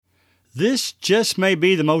This just may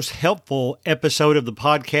be the most helpful episode of the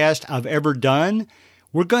podcast I've ever done.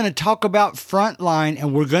 We're going to talk about Frontline,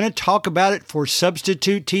 and we're going to talk about it for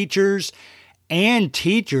substitute teachers and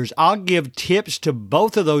teachers. I'll give tips to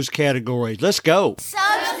both of those categories. Let's go.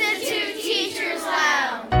 Substitute Teachers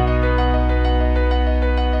Lounge.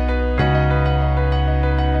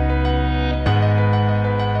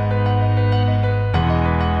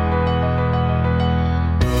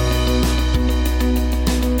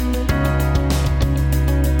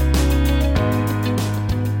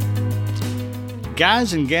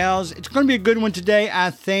 Guys and gals, it's going to be a good one today.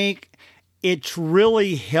 I think it's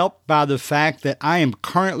really helped by the fact that I am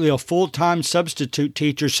currently a full-time substitute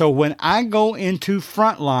teacher. So when I go into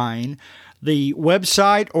Frontline, the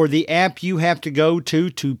website or the app you have to go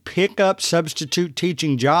to pick up substitute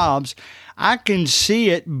teaching jobs, I can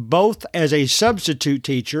see it both as a substitute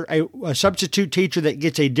teacher, a substitute teacher that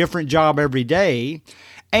gets a different job every day,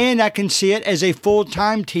 and I can see it as a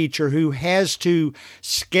full-time teacher who has to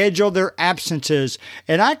schedule their absences.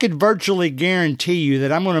 And I could virtually guarantee you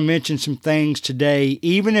that I'm going to mention some things today,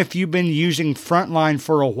 even if you've been using Frontline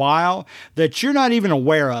for a while, that you're not even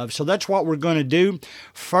aware of. So that's what we're going to do.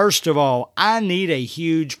 First of all, I need a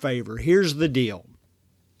huge favor. Here's the deal.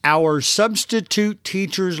 Our Substitute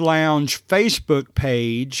Teachers Lounge Facebook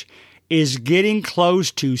page is getting close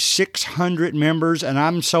to 600 members, and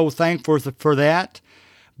I'm so thankful for that.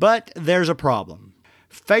 But there's a problem.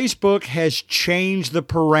 Facebook has changed the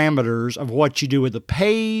parameters of what you do with a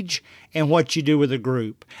page and what you do with a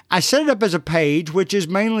group. I set it up as a page, which is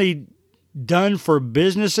mainly done for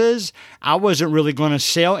businesses. I wasn't really going to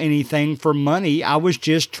sell anything for money. I was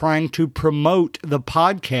just trying to promote the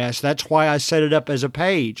podcast. That's why I set it up as a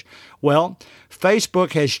page. Well,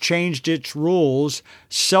 Facebook has changed its rules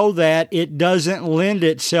so that it doesn't lend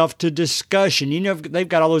itself to discussion. You know, they've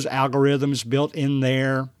got all those algorithms built in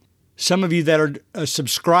there. Some of you that are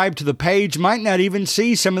subscribed to the page might not even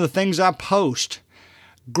see some of the things I post.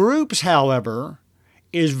 Groups, however,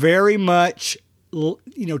 is very much,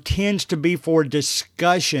 tends to be for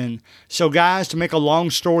discussion. So guys, to make a long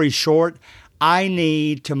story short, I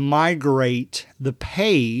need to migrate the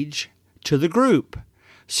page to the group.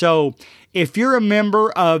 So if you're a member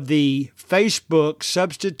of the Facebook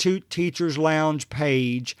Substitute Teachers Lounge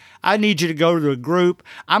page, I need you to go to the group.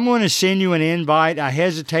 I'm going to send you an invite. I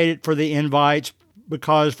hesitated for the invites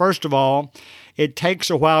because, first of all, it takes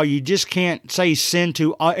a while. You just can't say send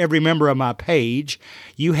to every member of my page.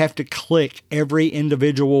 You have to click every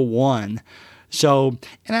individual one. So,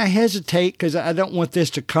 and I hesitate because I don't want this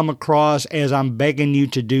to come across as I'm begging you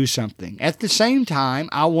to do something. At the same time,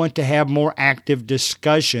 I want to have more active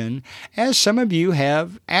discussion, as some of you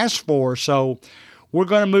have asked for. So we're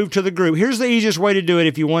going to move to the group. Here's the easiest way to do it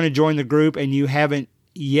if you want to join the group and you haven't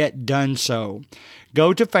yet done so.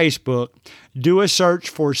 Go to Facebook, do a search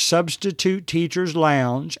for Substitute Teachers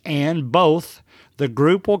Lounge, and both the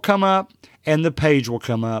group will come up and the page will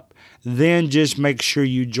come up. Then just make sure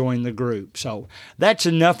you join the group. So that's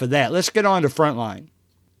enough of that. Let's get on to Frontline.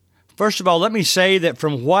 First of all, let me say that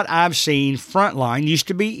from what I've seen, Frontline used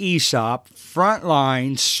to be ESOP.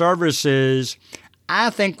 Frontline services, I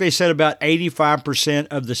think they said about 85%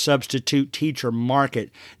 of the substitute teacher market.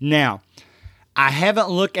 Now, I haven't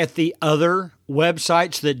looked at the other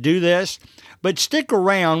websites that do this, but stick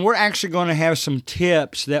around. We're actually going to have some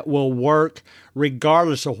tips that will work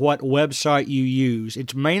regardless of what website you use.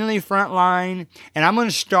 It's mainly Frontline, and I'm going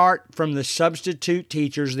to start from the substitute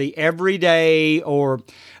teachers, the everyday or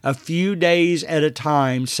a few days at a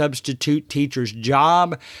time substitute teacher's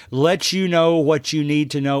job, lets you know what you need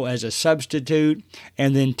to know as a substitute,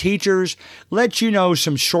 and then teachers let you know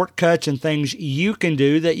some shortcuts and things you can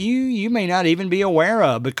do that you may not even be aware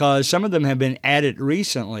of because some of them have been added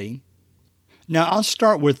recently. Now, I'll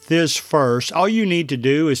start with this first. All you need to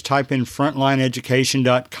do is type in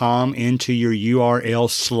frontlineeducation.com into your URL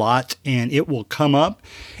slot, and it will come up.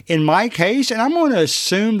 In my case, and I'm going to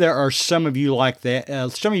assume there are some of you like that,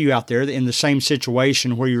 some of you out there in the same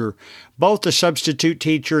situation where you're both a substitute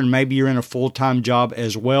teacher and maybe you're in a full-time job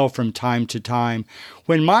as well from time to time.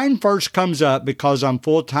 When mine first comes up, because I'm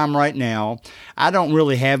full-time right now, I don't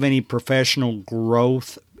really have any professional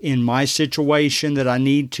growth in my situation that I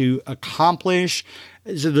need to accomplish.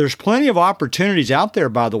 So there's plenty of opportunities out there,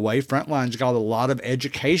 by the way. Frontline's got a lot of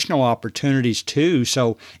educational opportunities too.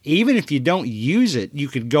 So even if you don't use it, you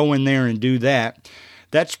could go in there and do that.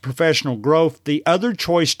 That's professional growth. The other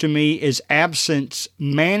choice to me is absence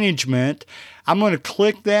management. I'm going to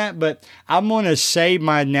click that, but I'm going to save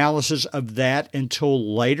my analysis of that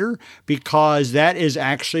until later because that is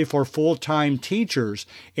actually for full-time teachers.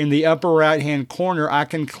 In the upper right-hand corner, I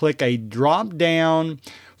can click a drop-down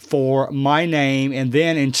for my name, and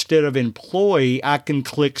then instead of employee, I can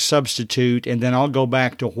click substitute, and then I'll go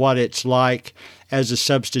back to what it's like as a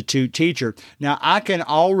substitute teacher. Now, I can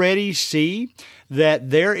already see that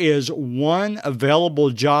there is one available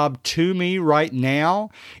job to me right now.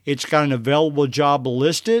 It's got an available job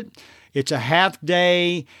listed. It's a half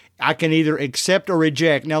day. I can either accept or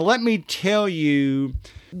reject. Now, let me tell you,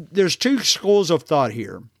 there's two schools of thought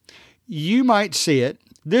here. You might see it.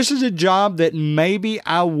 This is a job that maybe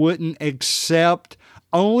I wouldn't accept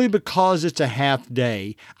only because it's a half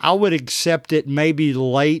day. I would accept it maybe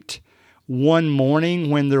late one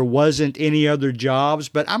morning when there wasn't any other jobs,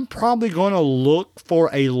 but I'm probably going to look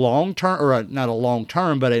for a long-term, or not a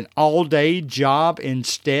long-term, but an all-day job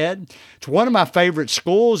instead. It's one of my favorite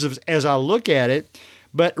schools as I look at it,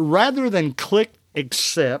 but rather than click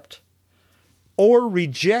accept or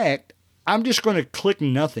reject, I'm just going to click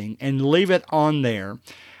nothing and leave it on there.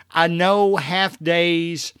 I know half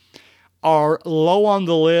days are low on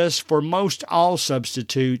the list for most all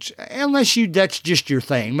substitutes, unless that's just your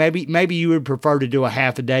thing. Maybe you would prefer to do a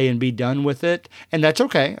half a day and be done with it, and that's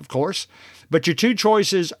okay, of course. But your two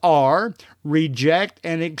choices are reject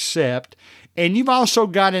and accept. And you've also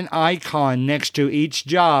got an icon next to each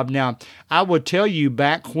job. Now, I will tell you,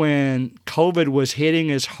 back when COVID was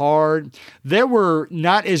hitting us hard, there were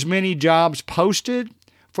not as many jobs posted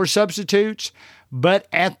for substitutes, but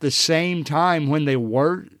at the same time, when they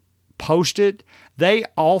were posted, they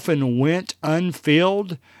often went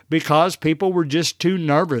unfilled because people were just too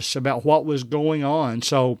nervous about what was going on.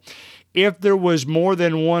 So if there was more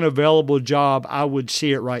than one available job, I would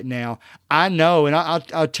see it right now. I know, and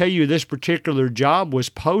I'll tell you, this particular job was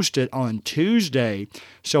posted on Tuesday.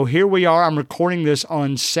 So here we are. I'm recording this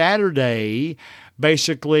on Saturday,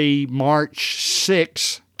 basically March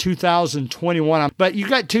 6th, 2021. But you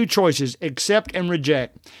got two choices, accept and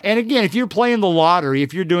reject. And again, if you're playing the lottery,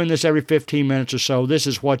 if you're doing this every 15 minutes or so, this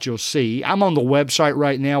is what you'll see. I'm on the website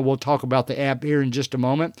right now. We'll talk about the app here in just a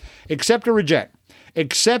moment. Accept or reject.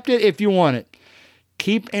 Accept it if you want it.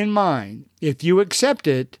 Keep in mind, if you accept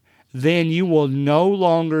it, then you will no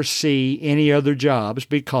longer see any other jobs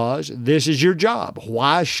because this is your job.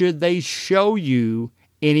 Why should they show you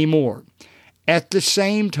anymore? At the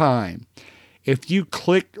same time, if you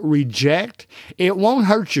click reject, it won't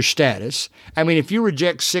hurt your status. I mean, if you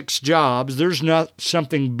reject 6 jobs, there's not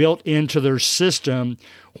something built into their system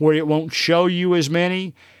where it won't show you as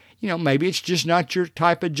many. Maybe it's just not your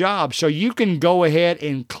type of job. So you can go ahead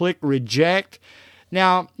and click reject.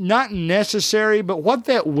 Now, not necessary, but what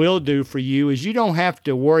that will do for you is you don't have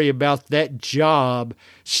to worry about that job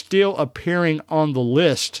still appearing on the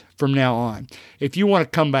list from now on. If you want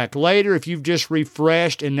to come back later, if you've just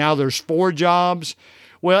refreshed and now there's 4 jobs,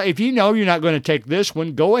 well, if you know you're not going to take this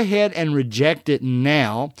one, go ahead and reject it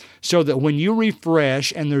now so that when you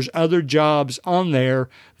refresh and there's other jobs on there,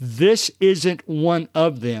 this isn't one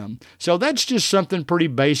of them. So that's just something pretty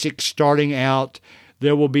basic starting out.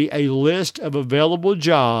 There will be a list of available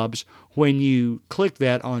jobs when you click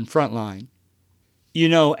that on Frontline.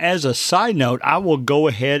 As a side note, I will go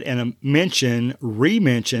ahead and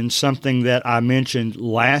re-mention something that I mentioned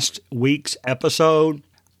last week's episode.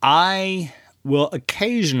 I will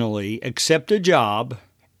occasionally accept a job,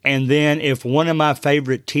 and then if one of my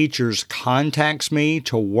favorite teachers contacts me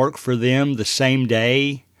to work for them the same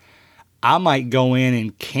day, I might go in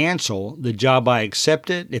and cancel the job I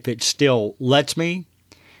accepted if it still lets me,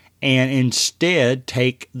 and instead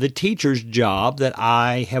take the teacher's job that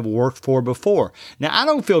I have worked for before. Now, I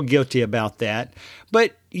don't feel guilty about that,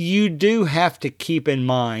 but you do have to keep in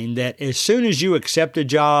mind that as soon as you accept a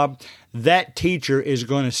job, that teacher is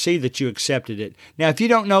going to see that you accepted it. Now, if you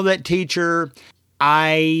don't know that teacher,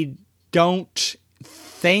 I don't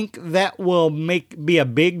think that will be a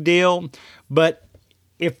big deal, but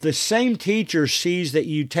if the same teacher sees that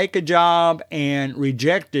you take a job and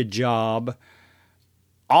reject a job,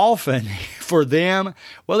 often for them,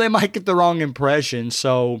 well, they might get the wrong impression.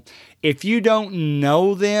 So if you don't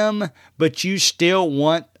know them, but you still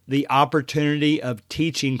want the opportunity of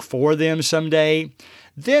teaching for them someday,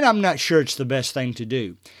 then I'm not sure it's the best thing to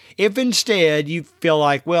do. If instead you feel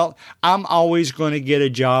like, well, I'm always going to get a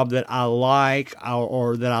job that I like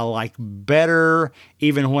or that I like better,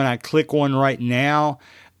 even when I click one right now,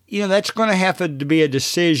 that's going to have to be a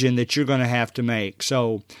decision that you're going to have to make.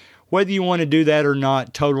 So whether you want to do that or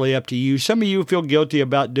not, totally up to you. Some of you feel guilty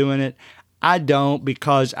about doing it. I don't,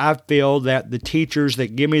 because I feel that the teachers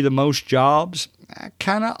that give me the most jobs, I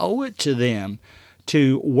kind of owe it to them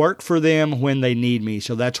to work for them when they need me.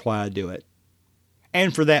 So that's why I do it.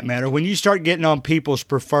 And for that matter, when you start getting on people's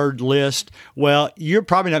preferred list, well, you're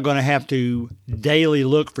probably not going to have to daily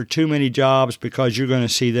look for too many jobs because you're going to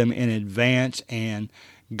see them in advance and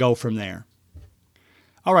go from there.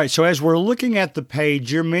 All right, so as we're looking at the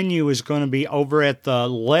page, your menu is going to be over at the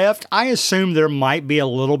left. I assume there might be a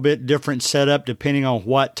little bit different setup depending on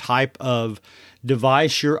what type of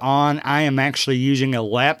device you're on. I am actually using a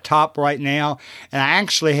laptop right now, and I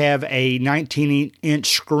actually have a 19-inch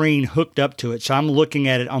screen hooked up to it, so I'm looking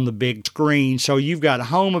at it on the big screen. So you've got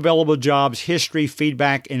home, available jobs, history,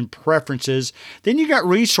 feedback, and preferences. Then you got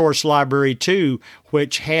resource library too,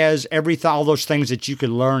 which has everything, all those things that you could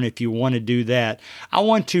learn if you want to do that. I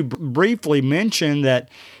want to briefly mention that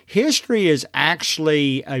history is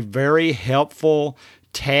actually a very helpful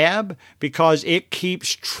tab because it keeps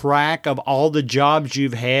track of all the jobs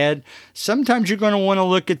you've had. Sometimes you're going to want to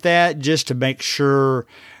look at that just to make sure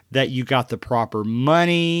that you got the proper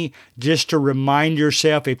money, just to remind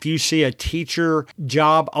yourself if you see a teacher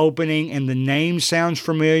job opening and the name sounds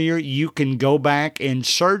familiar, you can go back and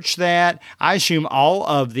search that. I assume all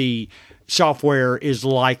of the software is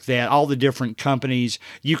like that. All the different companies,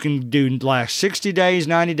 you can do last 60 days,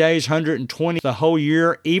 90 days, 120, the whole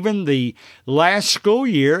year, even the last school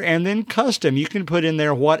year, and then custom. You can put in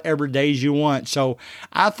there whatever days you want. So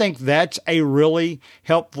I think that's a really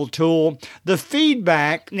helpful tool. The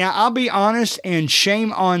feedback, now I'll be honest, and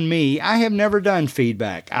shame on me, I have never done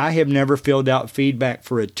feedback. I have never filled out feedback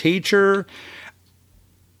for a teacher.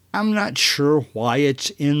 I'm not sure why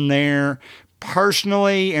it's in there.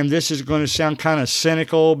 Personally, and this is going to sound kind of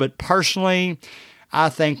cynical, but personally, I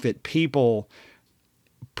think that people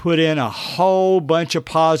put in a whole bunch of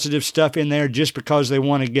positive stuff in there just because they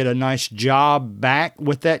want to get a nice job back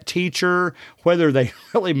with that teacher, whether they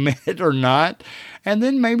really meant it or not. And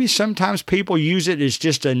then maybe sometimes people use it as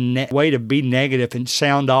just a way to be negative and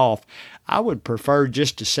sound off. I would prefer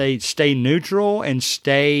just to say stay neutral and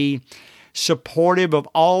stay supportive of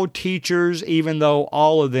all teachers, even though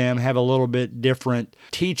all of them have a little bit different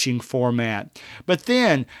teaching format. But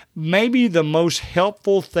then maybe the most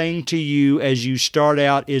helpful thing to you as you start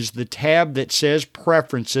out is the tab that says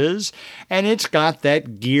Preferences, and it's got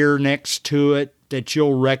that gear next to it that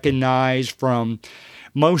you'll recognize from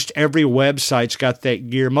most every website's got that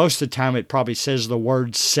gear. Most of the time it probably says the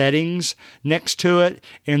word Settings next to it.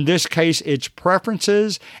 In this case, it's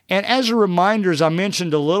Preferences. And as a reminder, as I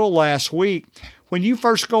mentioned a little last week, when you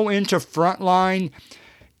first go into Frontline,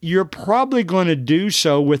 you're probably going to do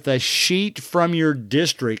so with a sheet from your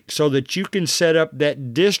district so that you can set up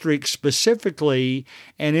that district specifically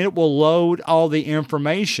and it will load all the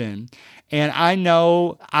information. And I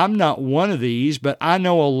know I'm not one of these, but I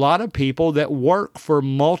know a lot of people that work for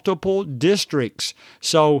multiple districts.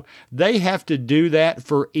 So they have to do that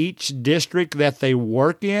for each district that they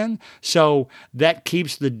work in. So that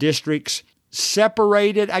keeps the districts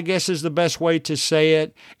separated, I guess is the best way to say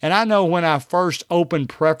it. And I know when I first open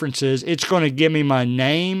Preferences, it's going to give me my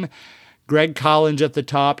name, Greg Collins at the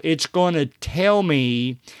top. It's going to tell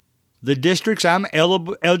me the districts I'm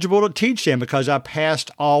eligible to teach in because I passed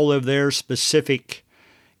all of their specific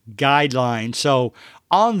guidelines. So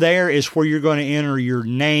on there is where you're going to enter your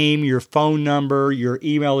name, your phone number, your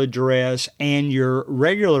email address, and your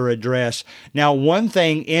regular address. Now, one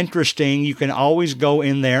thing interesting, you can always go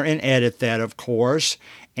in there and edit that, of course.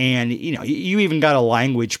 And, you even got a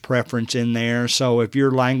language preference in there. So if your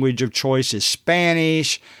language of choice is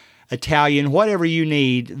Spanish, Italian, whatever you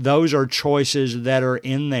need, those are choices that are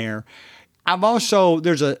in there. I've also,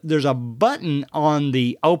 there's a button on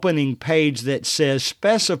the opening page that says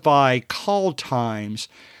specify call times,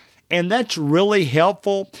 and that's really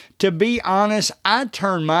helpful. To be honest, I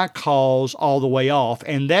turn my calls all the way off,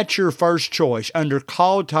 and that's your first choice. Under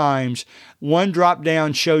call times, one drop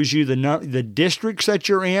down shows you the districts that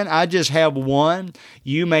you're in. I just have one.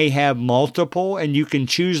 You may have multiple, and you can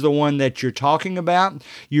choose the one that you're talking about.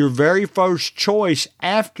 Your very first choice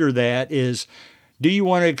after that is, do you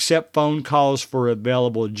want to accept phone calls for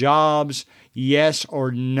available jobs? Yes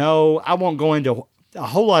or no? I won't go into a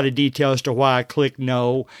whole lot of detail as to why I click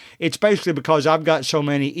no. It's basically because I've got so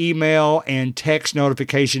many email and text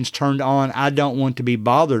notifications turned on, I don't want to be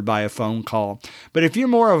bothered by a phone call. But if you're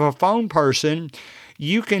more of a phone person,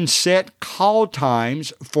 you can set call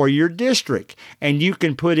times for your district, and you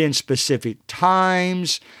can put in specific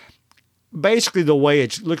times. Basically, the way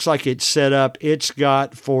it looks like it's set up, it's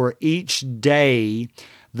got for each day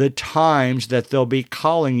the times that they'll be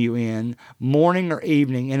calling you in, morning or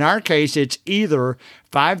evening. In our case, it's either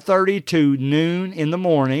 5:30 to noon in the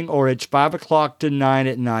morning or it's 5 o'clock to 9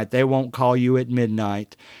 at night. They won't call you at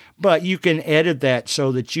midnight. But you can edit that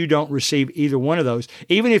so that you don't receive either one of those.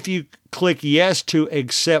 Even if you click yes to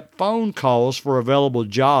accept phone calls for available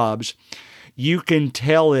jobs, you can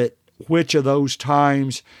tell it which of those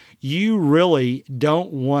times you really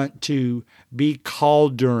don't want to be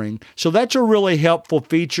called during. So that's a really helpful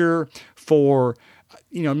feature for,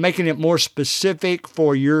 making it more specific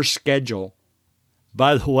for your schedule.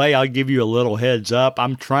 By the way, I'll give you a little heads up.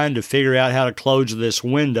 I'm trying to figure out how to close this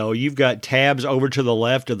window. You've got tabs over to the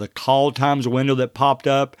left of the call times window that popped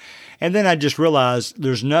up. And then I just realized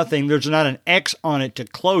there's not an X on it to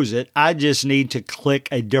close it. I just need to click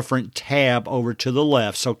a different tab over to the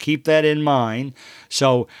left. So keep that in mind.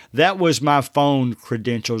 So that was my phone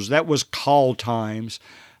credentials. That was call times.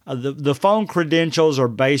 The phone credentials are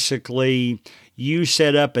basically you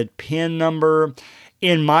set up a PIN number.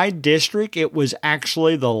 In my district, it was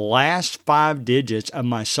actually the last 5 digits of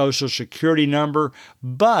my Social Security number,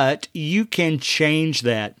 but you can change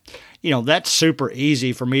that. That's super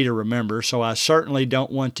easy for me to remember, so I certainly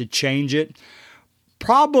don't want to change it.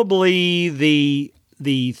 Probably the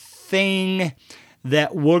thing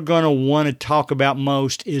that we're going to want to talk about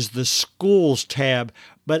most is the schools tab,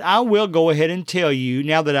 but I will go ahead and tell you,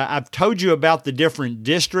 now that I've told you about the different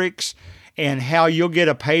districts, and how you'll get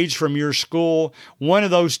a page from your school. One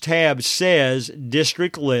of those tabs says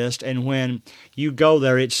district list, and when you go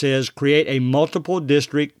there, it says create a multiple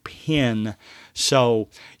district PIN. So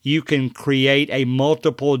you can create a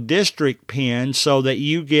multiple district PIN so that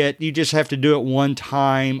you just have to do it one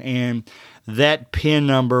time, and that PIN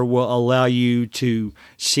number will allow you to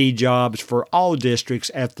see jobs for all districts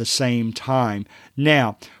at the same time.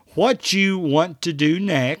 Now, what you want to do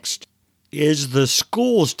next is the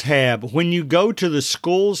schools tab. When you go to the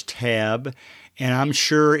schools tab, and I'm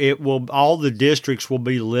sure all the districts will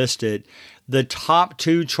be listed, the top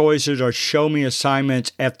 2 choices are show me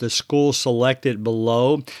assignments at the school selected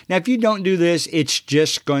below. Now, if you don't do this, it's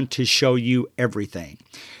just going to show you everything.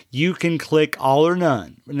 You can click all or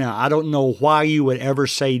none. Now, I don't know why you would ever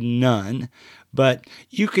say none, but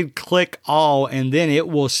you can click all, and then it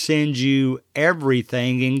will send you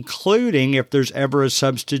everything, including if there's ever a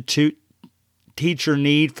substitute teacher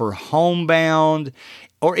need for homebound,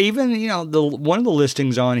 or even, one of the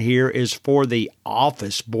listings on here is for the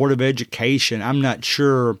Office Board of Education. I'm not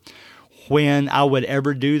sure when I would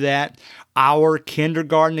ever do that. Our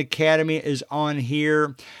Kindergarten Academy is on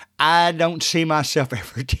here. I don't see myself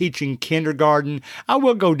ever teaching kindergarten. I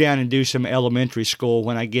will go down and do some elementary school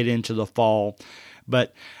when I get into the fall.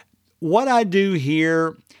 But what I do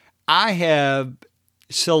here, I have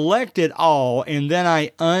selected all, and then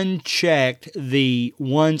I unchecked the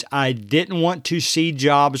ones I didn't want to see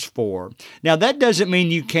jobs for. Now, that doesn't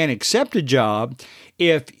mean you can't accept a job.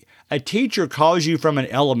 If a teacher calls you from an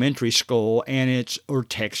elementary school or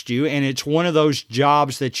texts you, and it's one of those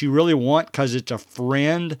jobs that you really want because it's a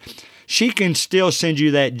friend, she can still send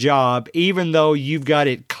you that job even though you've got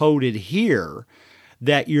it coded here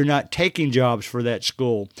that you're not taking jobs for that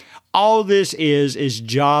school. All this is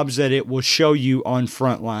jobs that it will show you on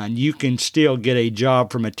Frontline. You can still get a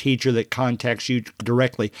job from a teacher that contacts you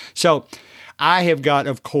directly. So I have got,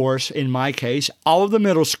 of course, in my case, all of the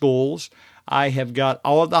middle schools. I have got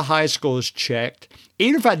all of the high schools checked.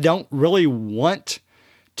 Even if I don't really want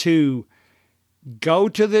to go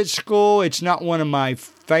to that school, it's not one of my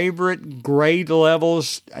favorite grade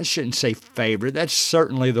levels. I shouldn't say favorite. That's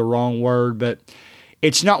certainly the wrong word, but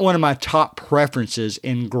it's not one of my top preferences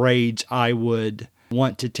in grades I would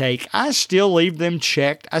want to take. I still leave them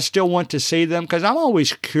checked. I still want to see them because I'm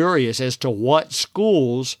always curious as to what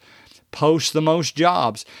schools post the most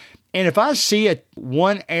jobs. And if I see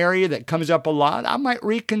one area that comes up a lot, I might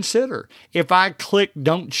reconsider. If I click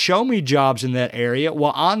don't show me jobs in that area,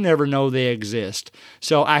 well, I'll never know they exist.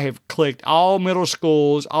 So I have clicked all middle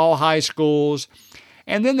schools, all high schools,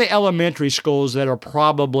 and then the elementary schools that are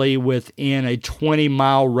probably within a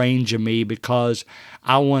 20-mile range of me because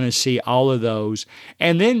I want to see all of those.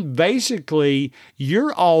 And then basically,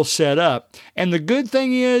 you're all set up. And the good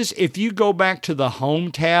thing is, if you go back to the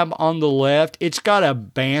Home tab on the left, it's got a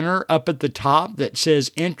banner up at the top that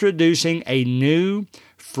says introducing a new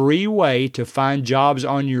free way to find jobs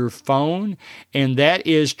on your phone, and that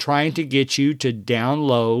is trying to get you to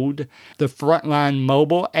download the Frontline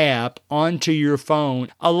mobile app onto your phone.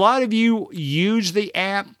 A lot of you use the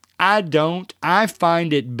app. I don't. I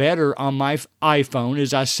find it better on my iPhone,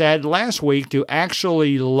 as I said last week, to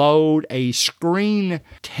actually load a screen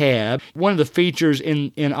tab. One of the features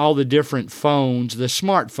in all the different phones, the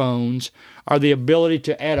smartphones, or the ability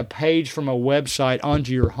to add a page from a website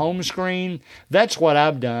onto your home screen. That's what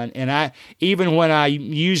I've done. And even when I'm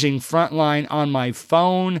using Frontline on my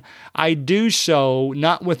phone, I do so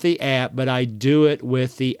not with the app, but I do it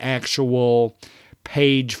with the actual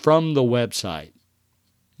page from the website.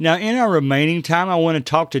 Now, in our remaining time, I want to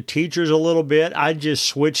talk to teachers a little bit. I just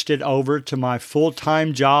switched it over to my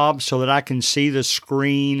full-time job so that I can see the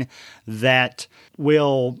screen that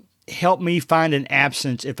will help me find an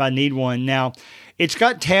absence if I need one. Now, it's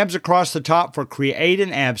got tabs across the top for create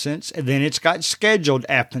an absence, and then it's got scheduled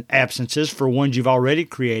absences for ones you've already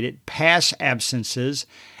created, past absences,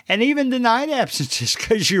 and even denied absences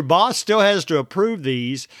because your boss still has to approve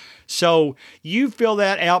these. So you fill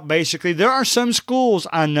that out basically. There are some schools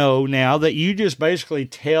I know now that you just basically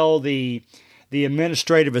tell the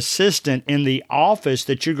administrative assistant in the office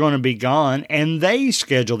that you're going to be gone, and they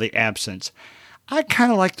schedule the absence. I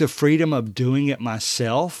kind of like the freedom of doing it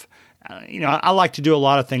myself. I like to do a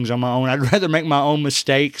lot of things on my own. I'd rather make my own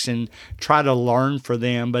mistakes and try to learn for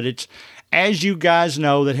them. But it's, as you guys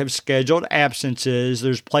know that have scheduled absences,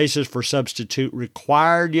 there's places for substitute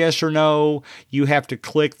required, yes or no. You have to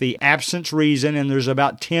click the absence reason, and there's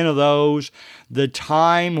about 10 of those. The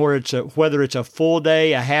time, whether it's a full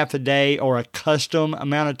day, a half a day, or a custom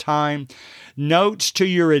amount of time. Notes to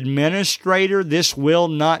your administrator, this will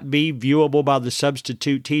not be viewable by the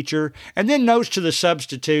substitute teacher. And then notes to the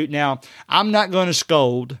substitute. Now, I'm not going to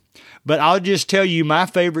scold, but I'll just tell you my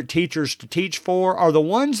favorite teachers to teach for are the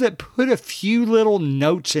ones that put a few little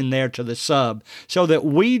notes in there to the sub so that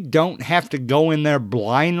we don't have to go in there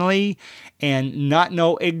blindly and not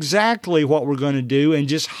know exactly what we're going to do and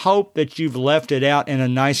just hope that you've left it out in a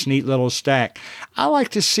nice, neat little stack. I like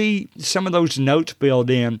to see some of those notes built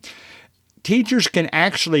in. Teachers can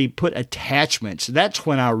actually put attachments. That's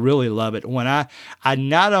when I really love it. When I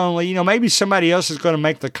not only, maybe somebody else is going to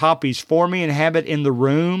make the copies for me and have it in the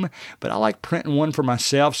room, but I like printing one for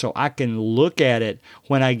myself so I can look at it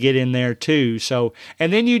when I get in there too. So,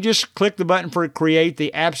 and then you just click the button for create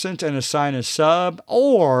the absence and assign a sub,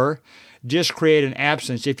 or just create an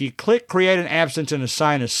absence. If you click create an absence and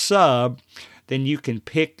assign a sub, then you can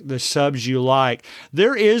pick the subs you like.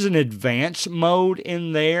 There is an advanced mode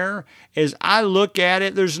in there. As I look at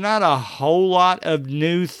it, there's not a whole lot of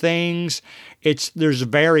new things. There's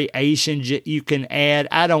variations that you can add.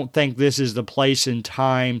 I don't think this is the place and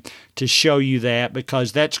time to show you that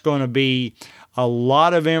because that's going to be a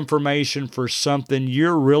lot of information for something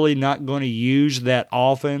you're really not going to use that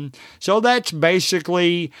often. So that's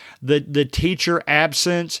basically the teacher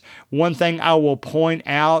absence. One thing I will point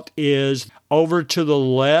out is over to the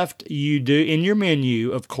left, you do, in your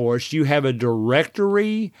menu, of course, you have a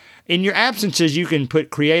directory. In your absences, you can put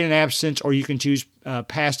create an absence or you can choose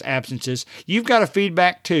past absences. You've got a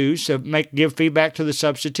feedback too, so give feedback to the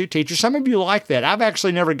substitute teacher. Some of you like that. I've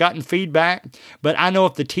actually never gotten feedback, but I know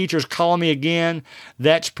if the teacher's calling me again,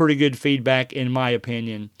 that's pretty good feedback in my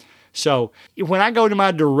opinion. So when I go to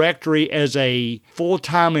my directory as a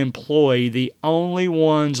full-time employee, the only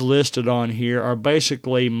ones listed on here are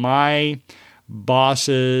basically my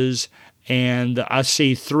bosses, and I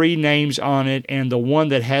see 3 names on it, and the one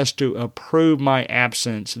that has to approve my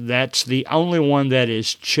absence, that's the only one that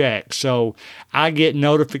is checked. So I get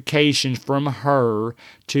notifications from her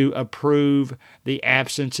to approve the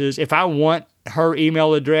absences. If I want her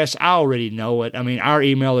email address, I already know it. I mean, our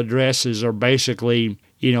email addresses are basically,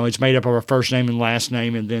 it's made up of our first name and last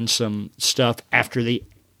name and then some stuff after the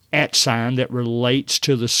 @ sign that relates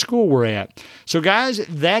to the school we're at. So guys,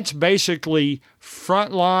 that's basically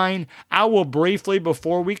Frontline. I will briefly,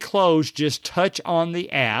 before we close, just touch on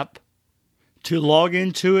the app. To log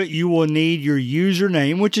into it, you will need your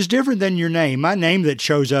username, which is different than your name. My name that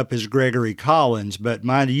shows up is Gregory Collins, but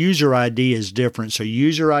my user ID is different. So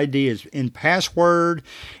user ID is in password.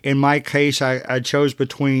 In my case, I chose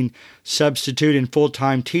between substitute and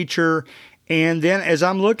full-time teacher. And then as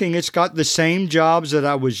I'm looking, it's got the same jobs that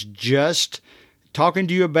I was just talking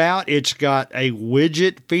to you about. It's got a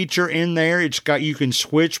widget feature in there. You can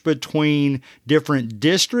switch between different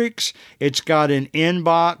districts. It's got an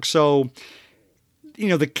inbox. So,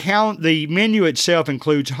 the menu itself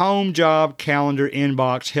includes home, job, calendar,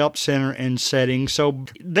 inbox, help center, and settings. So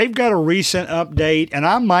they've got a recent update, and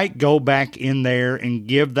I might go back in there and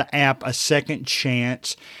give the app a second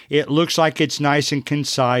chance. It looks like it's nice and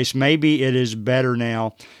concise. Maybe it is better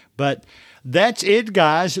now, but that's it,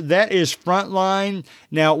 guys. That is Frontline.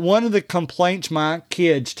 Now, one of the complaints my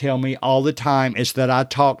kids tell me all the time is that I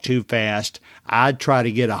talk too fast. I try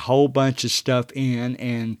to get a whole bunch of stuff in,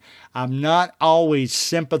 and I'm not always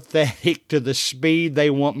sympathetic to the speed they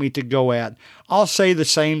want me to go at. I'll say the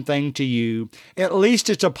same thing to you. At least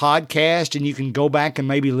it's a podcast and you can go back and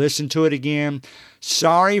maybe listen to it again.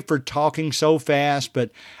 Sorry for talking so fast,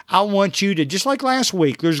 but I want you to, just like last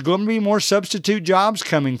week, there's going to be more substitute jobs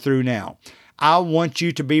coming through now. I want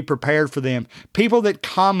you to be prepared for them. People that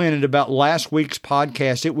commented about last week's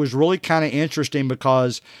podcast, it was really kind of interesting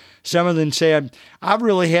because some of them said, I've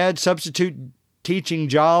really had substitute teaching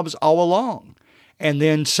jobs all along. And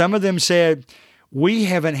then some of them said, we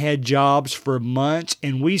haven't had jobs for months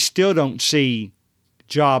and we still don't see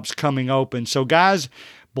jobs coming open. So guys,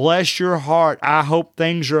 bless your heart. I hope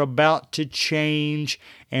things are about to change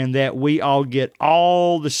and that we all get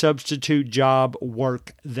all the substitute job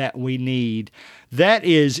work that we need. That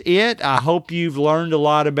is it. I hope you've learned a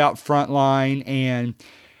lot about Frontline and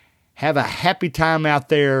have a happy time out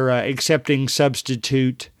there accepting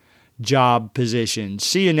substitute job positions.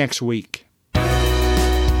 See you next week.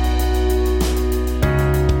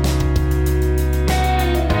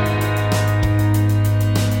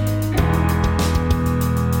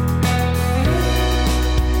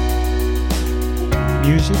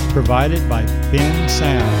 Music provided by Ben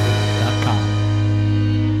Sound.